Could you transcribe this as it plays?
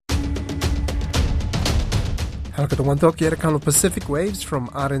Alakatawantok, Yerakano Pacific Waves from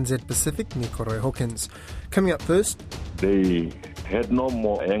RNZ Pacific, Nico Roy Hawkins. Coming up first. They had no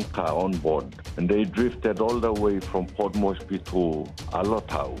more anchor on board and they drifted all the way from Port Moresby to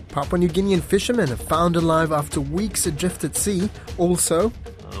Alotau. Papua New Guinean fishermen are found alive after weeks adrift at sea. Also,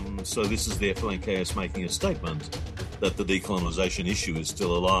 so this is the FLNKS making a statement that the decolonisation issue is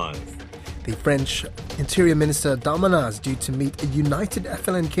still alive. The French Interior Minister Darmanin is due to meet a united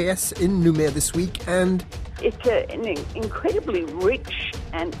FLNKS in Nouméa this week, and it's an incredibly rich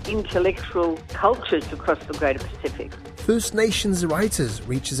and intellectual cultures across the Greater Pacific. First Nations Writers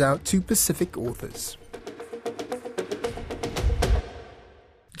reaches out to Pacific authors.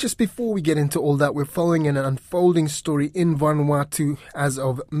 Just before we get into all that, we're following an unfolding story in Vanuatu. As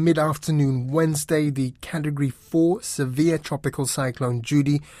of mid-afternoon Wednesday, the Category 4 severe tropical cyclone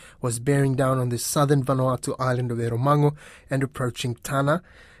Judy was bearing down on the southern Vanuatu island of Eromango and approaching Tana.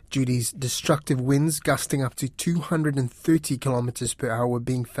 Judy's destructive winds, gusting up to 230 kilometers per hour, were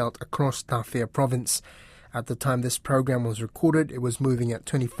being felt across Tawhia province. At the time this program was recorded, it was moving at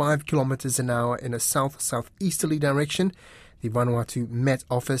 25 kilometers an hour in a south-southeasterly direction. The Vanuatu Met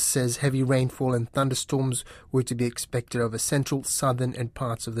Office says heavy rainfall and thunderstorms were to be expected over central, southern and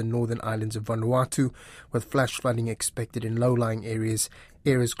parts of the northern islands of Vanuatu, with flash flooding expected in low-lying areas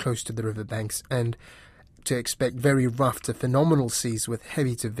close to the riverbanks, and to expect very rough to phenomenal seas with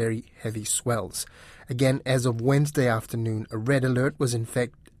heavy to very heavy swells. Again, as of Wednesday afternoon, a red alert was in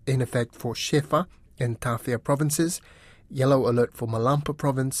effect for Shefa and Tawhia provinces, yellow alert for Malampa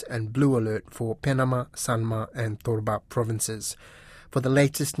province, and blue alert for Penama, Sanma and Torba provinces. For the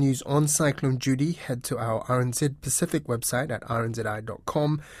latest news on Cyclone Judy, head to our RNZ Pacific website at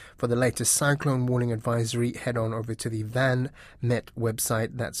rnzi.com. For the latest cyclone warning advisory, head on over to the Van Met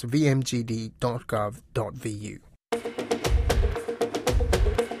website, that's vmgd.gov.vu.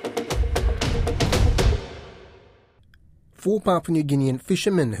 4 Papua New Guinean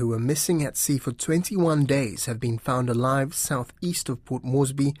fishermen who were missing at sea for 21 days have been found alive southeast of Port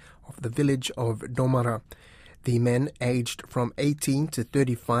Moresby off the village of Domara. The men, aged from 18 to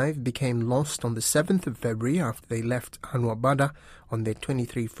 35, became lost on the 7th of February after they left Hanuabada on their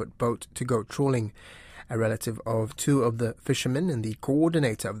 23-foot boat to go trawling. A relative of 2 of the fishermen and the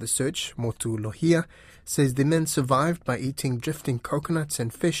coordinator of the search, Motu Lohia, says the men survived by eating drifting coconuts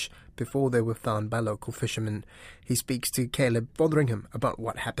and fish before they were found by local fishermen. He speaks to Caleb Fotheringham about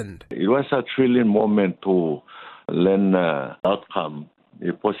what happened. It was a thrilling moment to learn a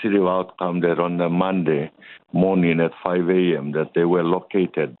positive outcome that on the Monday morning at 5 a.m. that they were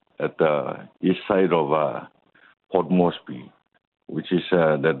located at the east side of Port Moresby, which is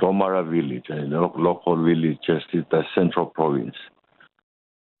the Domara village, a local village just in the central province.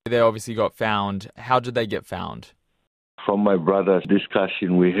 They obviously got found. How did they get found? From my brother's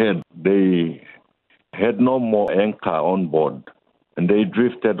discussion we had, they had no more anchor on board, and they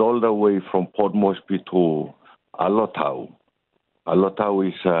drifted all the way from Port Moresby to Alotau. Alotau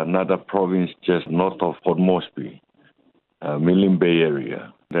is another province just north of Port Moresby, Milne Bay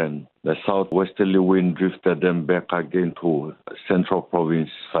area. Then the southwesterly wind drifted them back again to central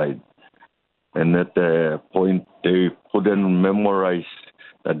province side. And at the point, they couldn't memorize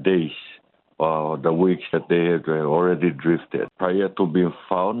the days or the weeks that they had already drifted. Prior to being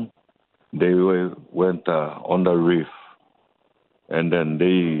found, they went on the reef, and then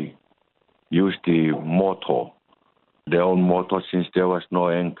they used the motor, their own motor, since there was no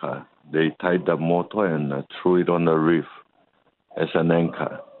anchor. They tied the motor and threw it on the reef as an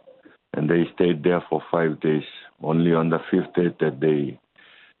anchor. And they stayed there for 5 days. Only on the 5th day that they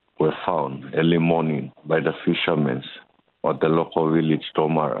were found early morning by the fishermen at the local village,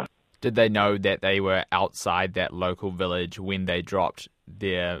 Domara. Did they know that they were outside that local village when they dropped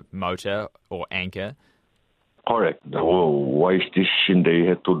their motor or anchor? Correct. The wise decision they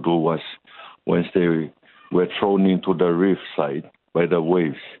had to do was, once they were thrown into the reef side by the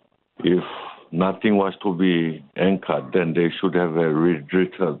waves, if nothing was to be anchored, then they should have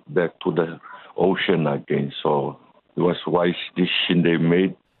drifted back to the ocean again. So it was a wise decision they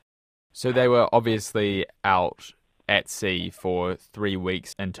made. So they were obviously out at sea for 3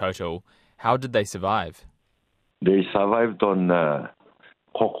 weeks in total. How did they survive? They survived on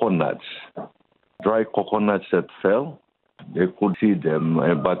coconuts, dry coconuts that fell. They could see them,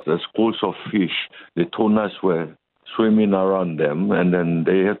 but the schools of fish, the tunas were swimming around them, and then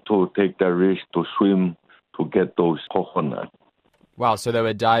they had to take the risk to swim to get those coconuts. Wow, so they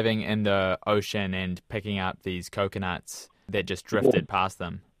were diving in the ocean and picking up these coconuts that just drifted past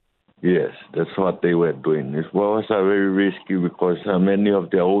them. Yes, that's what they were doing. It was very risky because many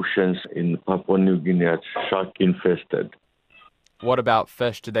of the oceans in Papua New Guinea are shark infested. What about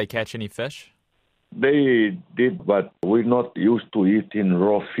fish? Did they catch any fish? They did, but we're not used to eating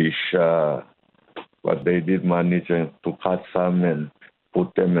raw fish. But they did manage to catch some and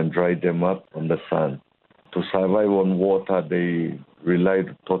put them and dry them up on the sun. To survive on water, they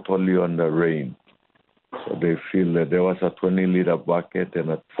relied totally on the rain. So they feel that there was a 20-liter bucket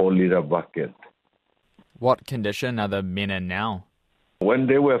and a 4-liter bucket. What condition are the men in now? When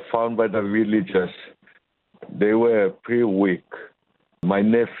they were found by the villagers, they were pretty weak. My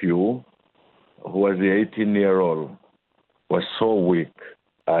nephew, who was the 18-year-old, was so weak.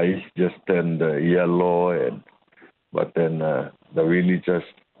 Eyes just turned yellow, but then the villagers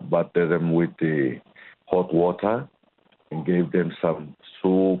battered them with the hot water and gave them some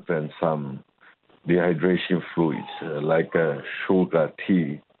soup and some dehydration fluids, like sugar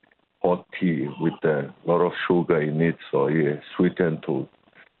tea, hot tea with a lot of sugar in it, so sweetened to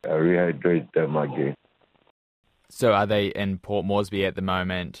rehydrate them again. So are they in Port Moresby at the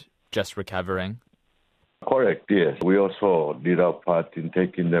moment, just recovering? Correct, yes. We also did our part in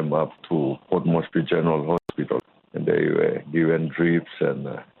taking them up to Port Moresby General Hospital, and they were given drips and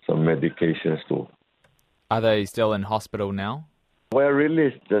some medications too. Are they still in hospital now? We were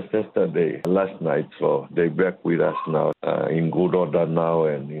released just yesterday, last night, so they're back with us now, in good order now,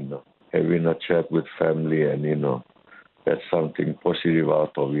 and, having a chat with family, and, that's something positive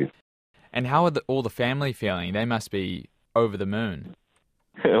out of it. And how are all the family feeling? They must be over the moon.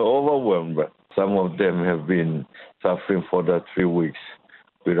 Overwhelmed. Some of them have been suffering for the 3 weeks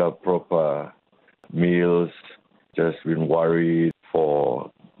without proper meals, just been worried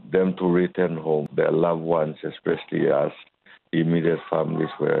for them to return home. Their loved ones, especially us, immediate families,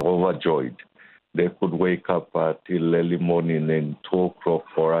 were overjoyed. They could wake up till early morning and 2 o'clock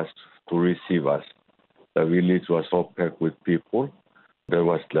for us to receive us. The village was all packed with people. There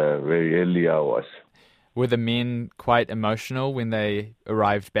was very early hours. Were the men quite emotional when they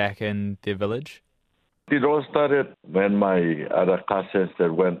arrived back in their village? It all started when my other cousins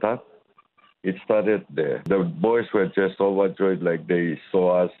that went up. It started there. The boys were just overjoyed, like they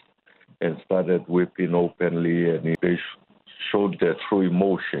saw us and started weeping openly, and they showed their true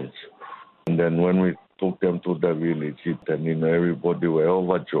emotions. And then when we took them to the village, everybody were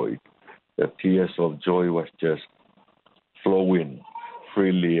overjoyed. The tears of joy was just flowing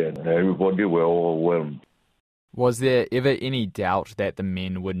freely, and everybody were overwhelmed. Was there ever any doubt that the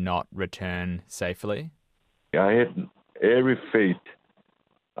men would not return safely? I had every faith.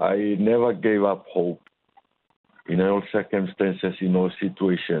 I never gave up hope. In all circumstances, in all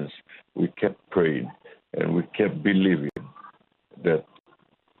situations, we kept praying and we kept believing that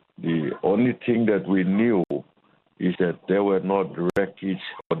the only thing that we knew is that there were not wreckage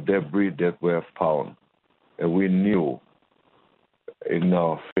or debris that were found. And we knew in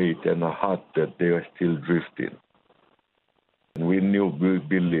our faith and our heart that they were still drifting. And we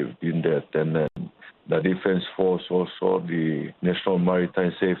believed in that. And then the Defense Force, also the National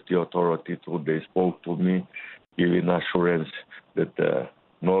Maritime Safety Authority, too, they spoke to me, giving assurance that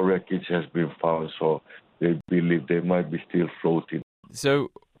no wreckage has been found, so they believe they might be still floating. So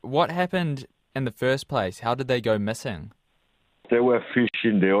what happened in the first place? How did they go missing? They were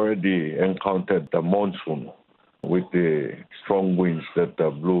fishing. They already encountered the monsoon with the strong winds that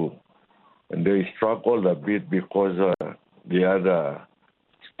blew. And they struggled a bit because they had a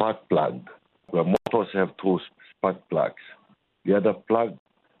spark plug. The motors have 2 spark plugs. The other plug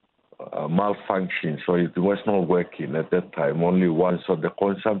malfunctioned, so it was not working at that time, only one. So the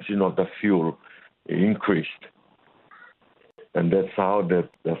consumption of the fuel increased. And that's how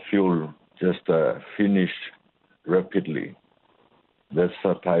the fuel just finished rapidly. That's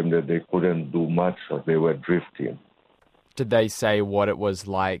the time that they couldn't do much, so they were drifting. Did they say what it was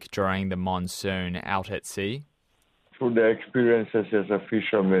like during the monsoon out at sea? Through their experiences as a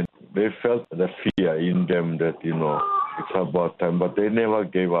fisherman, they felt the fear in them that, it's about time, but they never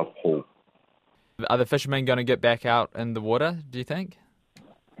gave up hope. Are the fishermen going to get back out in the water, do you think?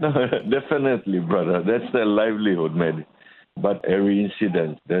 Definitely, brother. That's their livelihood, man. But every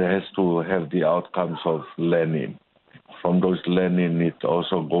incident, there has to have the outcomes of learning. From those learning, it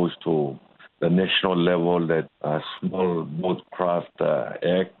also goes to the national level that small boat craft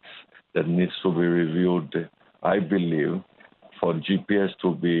acts that needs to be reviewed, I believe, for GPS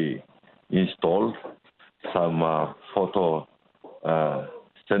to be installed, some photo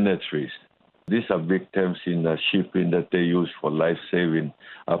cemeteries. These are big terms in shipping that they use for life-saving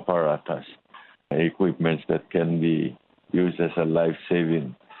apparatus, equipment that can be used as a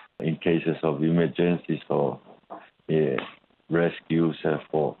life-saving in cases of emergencies or rescues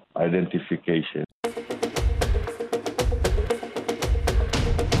for identification.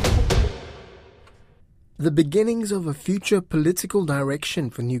 The beginnings of a future political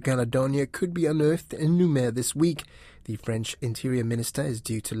direction for New Caledonia could be unearthed in Nouméa this week. The French Interior Minister is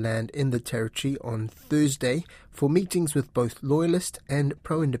due to land in the territory on Thursday for meetings with both loyalist and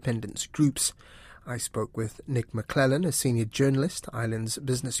pro-independence groups. I spoke with Nick McClellan, a senior journalist, Island's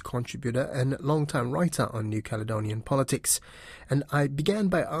business contributor and longtime writer on New Caledonian politics. And I began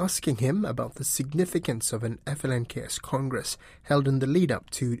by asking him about the significance of an FLNKS Congress held in the lead-up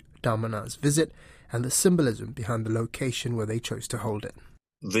to Darmanin's visit and the symbolism behind the location where they chose to hold it.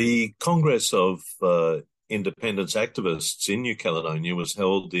 The Congress of Independence activists in New Caledonia was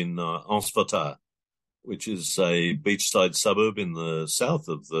held in Anse Fatah, which is a beachside suburb in the south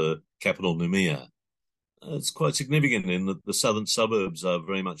of the capital, Nouméa. It's quite significant in that the southern suburbs are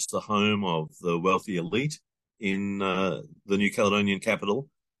very much the home of the wealthy elite in the New Caledonian capital,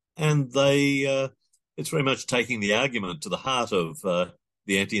 and it's very much taking the argument to the heart of the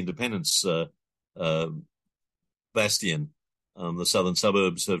anti-independence bastion. The southern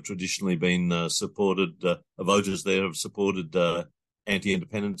suburbs have traditionally been supported, voters there have supported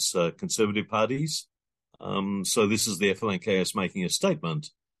anti-independence conservative parties. So this is the FLNKS making a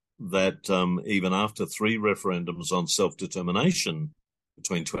statement that even after 3 referendums on self-determination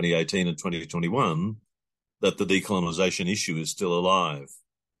between 2018 and 2021, that the decolonisation issue is still alive.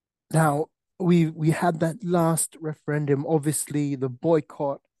 Now, we had that last referendum, obviously the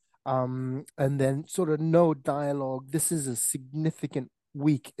boycott, and then sort of no dialogue. This is a significant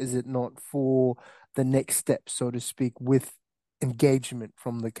week, is it not, for the next step, so to speak, with engagement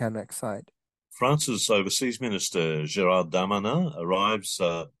from the Kanak side? France's Overseas Minister Gérald Darmanin arrives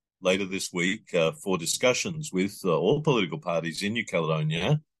later this week for discussions with all political parties in New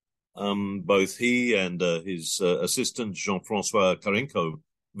Caledonia. Both he and his assistant Jean-François Carenco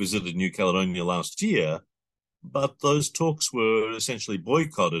visited New Caledonia last year, but those talks were essentially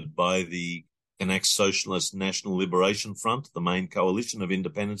boycotted by the Kanak Socialist National Liberation Front, the main coalition of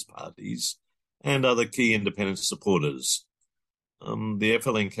independence parties, and other key independence supporters. The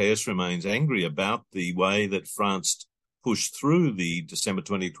FLNKS remains angry about the way that France pushed through the December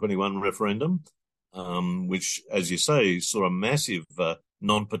 2021 referendum, which, as you say, saw a massive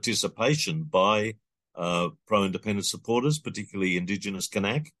non-participation by pro-independence supporters, particularly Indigenous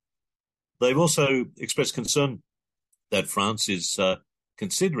Kanak. They've also expressed concern that France is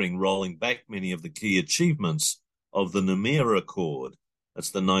considering rolling back many of the key achievements of the Nouméa Accord. That's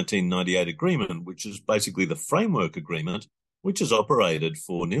the 1998 agreement, which is basically the framework agreement which has operated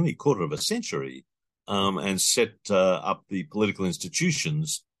for nearly a quarter of a century and set up the political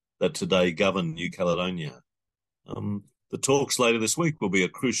institutions that today govern New Caledonia. The talks later this week will be a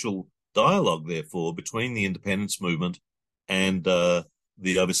crucial dialogue, therefore, between the independence movement and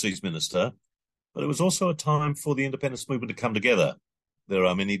the Overseas Minister. But it was also a time for the independence movement to come together. There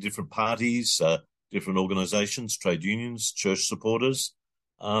are many different parties, different organisations, trade unions, church supporters.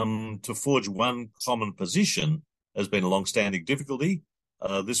 To forge one common position has been a long-standing difficulty.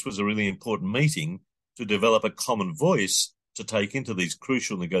 This was a really important meeting to develop a common voice to take into these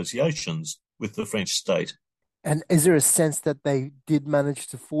crucial negotiations with the French state. And is there a sense that they did manage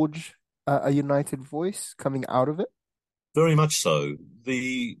to forge a united voice coming out of it? Very much so.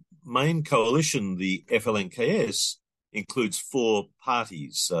 The main coalition, the FLNKS, includes 4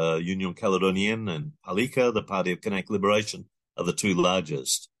 parties. Union Calédonienne and Palika, the Party of Kanak Liberation, are the 2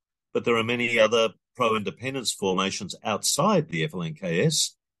 largest. But there are many other pro-independence formations outside the FLNKS,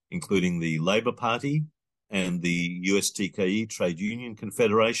 including the Labour Party and the USTKE Trade Union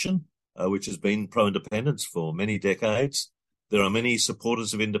Confederation, which has been pro-independence for many decades. There are many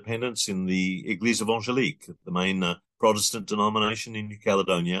supporters of independence in the Église Évangélique, the main Protestant denomination in New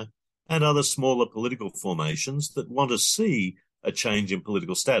Caledonia, and other smaller political formations that want to see a change in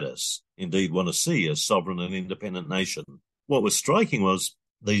political status, indeed want to see a sovereign and independent nation. What was striking was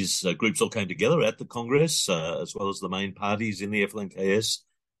these groups all came together at the Congress, as well as the main parties in the FLNKS,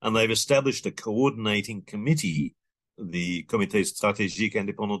 and they've established a coordinating committee, the Comité Stratégique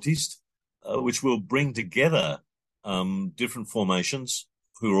Indépendantiste, which will bring together different formations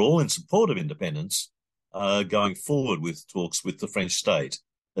who are all in support of independence, going forward with talks with the French state.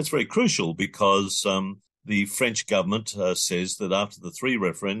 That's very crucial because the French government says that after the 3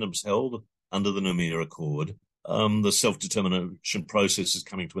 referendums held under the Nouméa Accord, the self-determination process is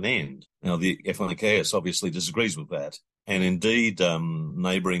coming to an end. Now, the FLNKS obviously disagrees with that. And indeed,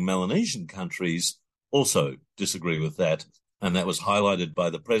 neighbouring Melanesian countries also disagree with that. And that was highlighted by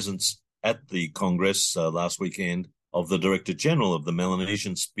the presence at the Congress last weekend of the Director General of the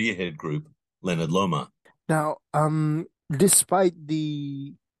Melanesian Spearhead Group, Leonard Loma. Now, despite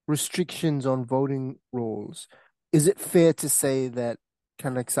the restrictions on voting rolls, is it fair to say that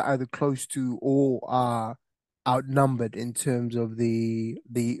Kanaks are either close to or are outnumbered in terms of the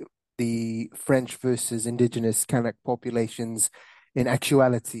French versus indigenous Kanak populations in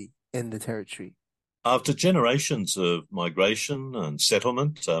actuality in the territory? After generations of migration and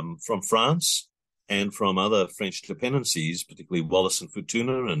settlement from France and from other French dependencies, particularly Wallis and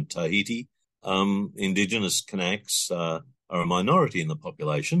Futuna and Tahiti, indigenous Kanaks are a minority in the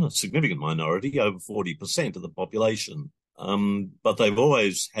population, a significant minority, over 40% of the population. But they've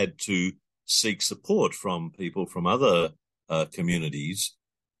always had to seek support from people from other communities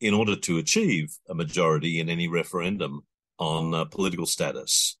in order to achieve a majority in any referendum on political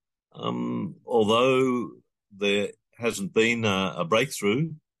status. Although there hasn't been a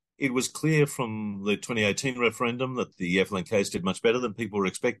breakthrough, it was clear from the 2018 referendum that the FLNKs did much better than people were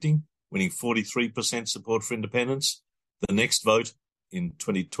expecting, winning 43% support for independence. The next vote in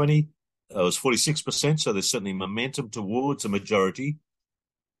 2020 was 46%, so there's certainly momentum towards a majority.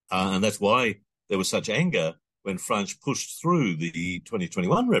 And that's why there was such anger when France pushed through the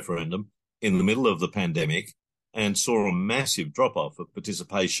 2021 referendum in the middle of the pandemic and saw a massive drop-off of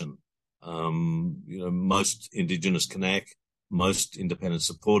participation. Most indigenous Kanak, most independent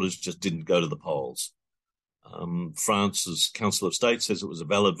supporters just didn't go to the polls. France's Council of State says it was a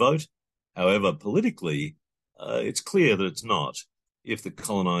valid vote. However, politically, it's clear that it's not. If the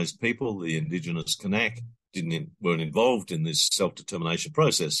colonised people, the indigenous Kanak, weren't involved in this self-determination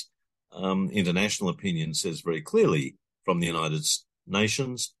process, international opinion says very clearly from the United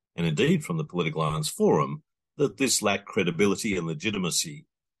Nations and indeed from the Political Alliance Forum that this lacked credibility and legitimacy.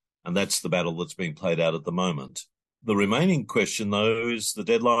 And that's the battle that's being played out at the moment. The remaining question, though, is the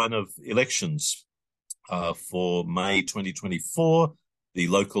deadline of elections. For May 2024, the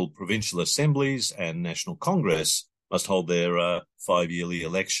local provincial assemblies and National Congress must hold their 5-yearly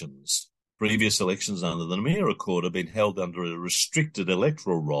elections. Previous elections under the Namur Accord have been held under a restricted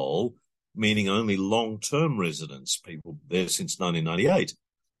electoral roll, meaning only long-term residents, people there since 1998,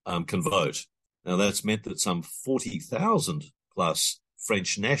 can vote. Now, that's meant that some 40,000 plus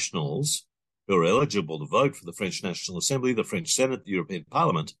French nationals who are eligible to vote for the French National Assembly, the French Senate, the European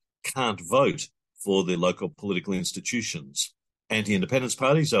Parliament, can't vote for the local political institutions. Anti-independence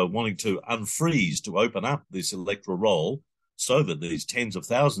parties are wanting to unfreeze, to open up this electoral roll so that these tens of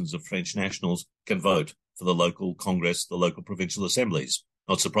thousands of French nationals can vote for the local Congress, the local provincial assemblies.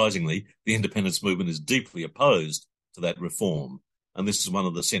 Not surprisingly, the independence movement is deeply opposed to that reform. And this is one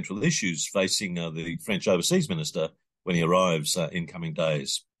of the central issues facing the French Overseas Minister when he arrives in coming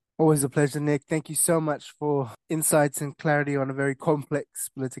days. Always a pleasure, Nick. Thank you so much for insights and clarity on a very complex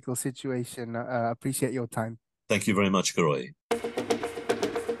political situation. I appreciate your time. Thank you very much, Karoi.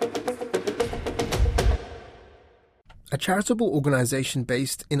 A charitable organisation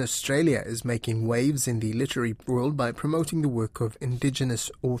based in Australia is making waves in the literary world by promoting the work of Indigenous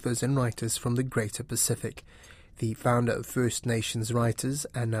authors and writers from the Greater Pacific. The founder of First Nations Writers,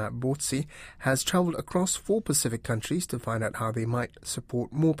 Anna Bortzi, has travelled across 4 Pacific countries to find out how they might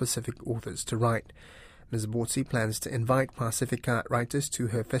support more Pacific authors to write. Ms. Bortzi plans to invite Pacifica writers to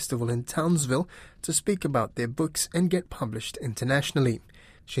her festival in Townsville to speak about their books and get published internationally.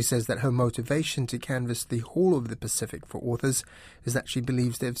 She says that her motivation to canvass the whole of the Pacific for authors is that she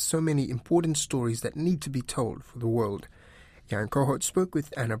believes there are so many important stories that need to be told for the world. Jan Kohut spoke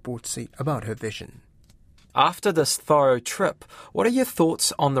with Anna Bortzi about her vision. After this thorough trip, what are your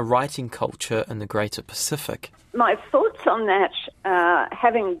thoughts on the writing culture in the Greater Pacific? My thoughts on that,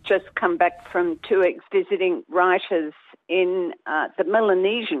 having just come back from 2 weeks visiting writers in the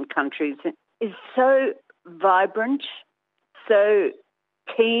Melanesian countries, is so vibrant, so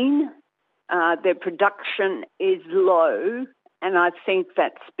keen. Their production is low, and I think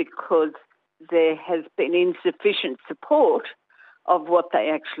that's because there has been insufficient support of what they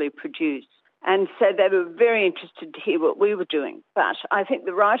actually produce. And so they were very interested to hear what we were doing. But I think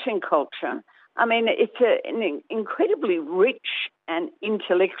the writing culture, it's an incredibly rich and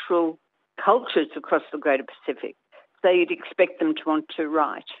intellectual cultures across the Greater Pacific. So you'd expect them to want to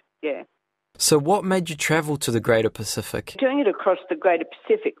write, yeah. So what made you travel to the Greater Pacific? Doing it across the Greater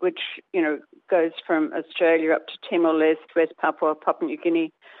Pacific, which, goes from Australia up to Timor-Leste, West Papua, Papua New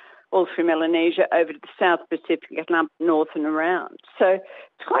Guinea, all through Melanesia, over to the South Pacific and up north and around. So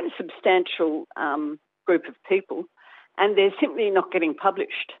it's quite a substantial group of people, and they're simply not getting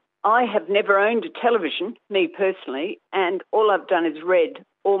published. I have never owned a television, me personally, and all I've done is read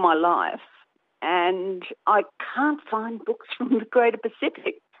all my life, and I can't find books from the Greater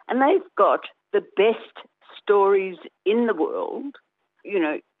Pacific. And they've got the best stories in the world,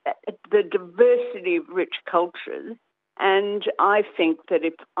 the diversity of rich cultures. And I think that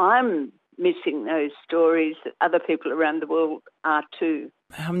if I'm missing those stories, that other people around the world are too.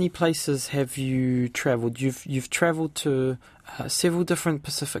 How many places have you travelled? You've travelled to several different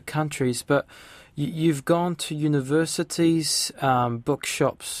Pacific countries, but you've gone to universities,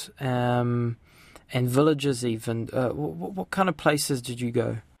 bookshops, and villages even. What kind of places did you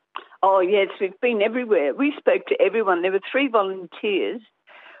go? Oh, yes, we've been everywhere. We spoke to everyone. There were 3 volunteers.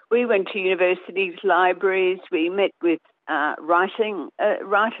 We went to universities, libraries. We met with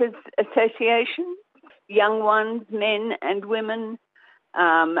Writers Association, young ones, men and women.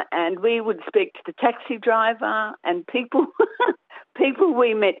 And we would speak to the taxi driver and people. People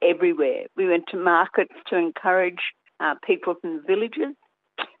we met everywhere. We went to markets to encourage people from the villages.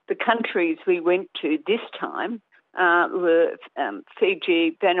 The countries we went to this time were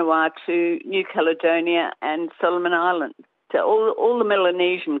Fiji, Vanuatu, New Caledonia and Solomon Islands. So all the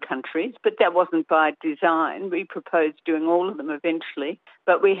Melanesian countries, but that wasn't by design. We proposed doing all of them eventually,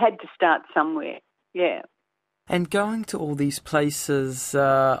 but we had to start somewhere, yeah. And going to all these places,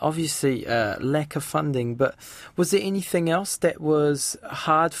 obviously lack of funding, but was there anything else that was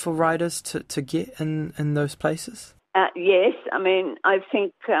hard for writers to get in those places? Yes, I mean, I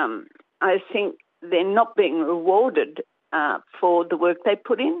think they're not being rewarded for the work they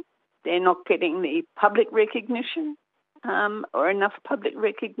put in. They're not getting the public recognition or enough public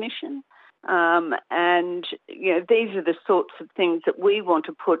recognition. And, you know, these are the sorts of things that we want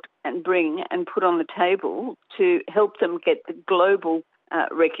to put and bring and put on the table to help them get the global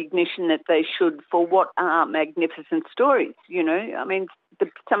recognition that they should for what are magnificent stories, you know. I mean,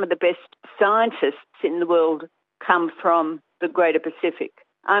 some of the best scientists in the world come from the Greater Pacific,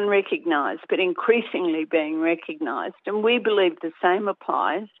 unrecognised, but increasingly being recognised. And we believe the same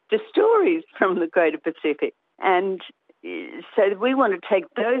applies to stories from the Greater Pacific. And so we want to take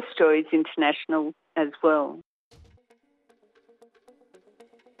those stories international as well.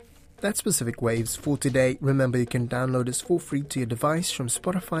 That's Pacific Waves for today. Remember, you can download us for free to your device from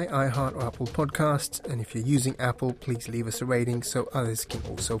Spotify, iHeart or Apple Podcasts. And if you're using Apple, please leave us a rating so others can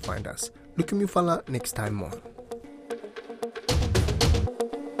also find us. Lukumufala next time more.